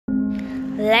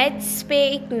Let's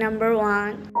pick number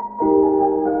 1.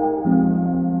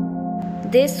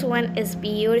 This one is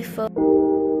beautiful.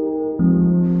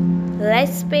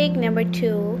 Let's pick number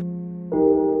 2.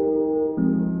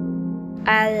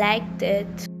 I liked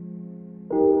it.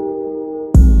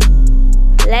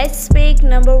 Let's pick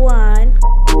number 1.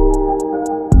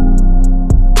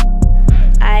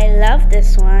 I love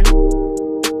this one.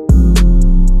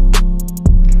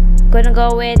 Gonna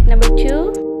go with number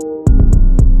 2.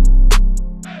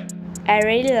 I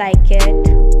really like it.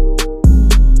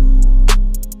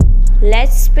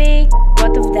 Let's pick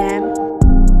both of them.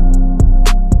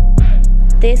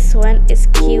 This one is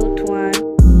cute one.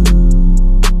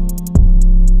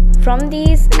 From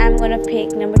these, I'm gonna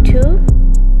pick number 2.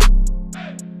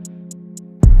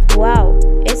 Wow,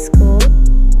 it's cool.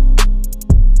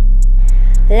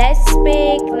 Let's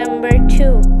pick number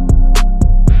 2.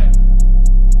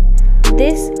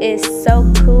 This is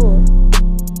so cool.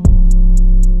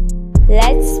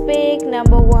 Let's pick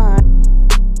number 1.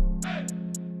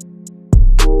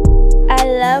 I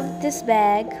love this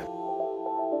bag.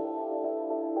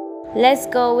 Let's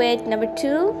go with number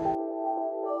 2.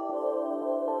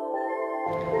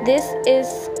 This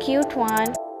is cute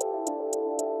one.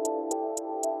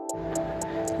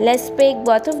 Let's pick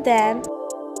both of them.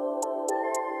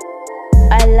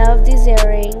 I love these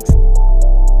earrings.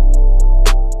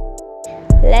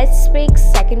 Let's pick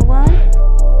second one.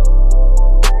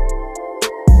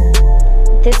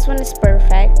 This one is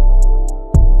perfect.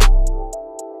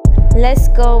 Let's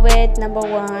go with number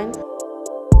 1.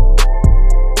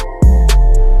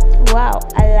 Wow,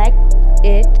 I like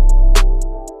it.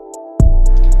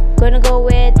 Gonna go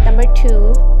with number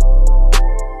 2.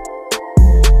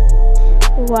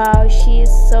 Wow, she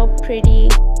is so pretty.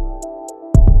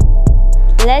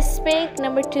 Let's pick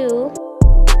number 2.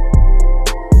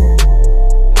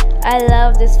 I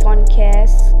love this phone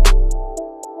case.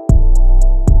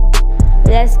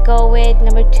 Let's go with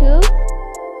number 2.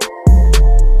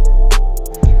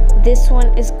 This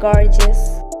one is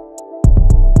gorgeous.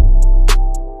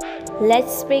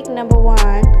 Let's pick number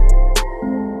 1.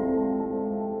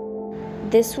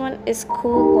 This one is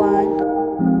cool one.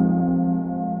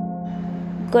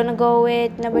 Gonna go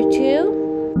with number 2.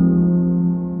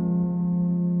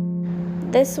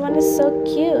 This one is so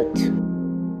cute.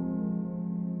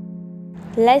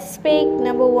 Let's pick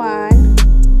number 1.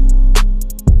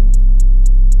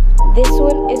 This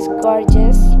one is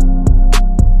gorgeous.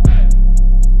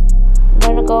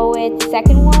 Gonna go with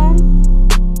second one.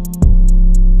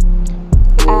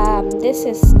 This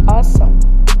is awesome.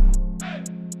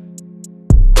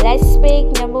 Let's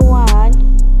pick number 1.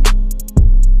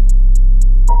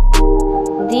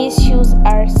 These shoes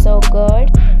are so good.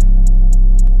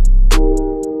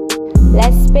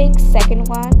 Let's pick second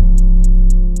one.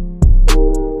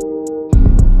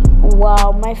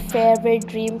 Wow, my favorite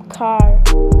dream car.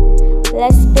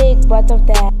 Let's pick both of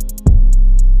them.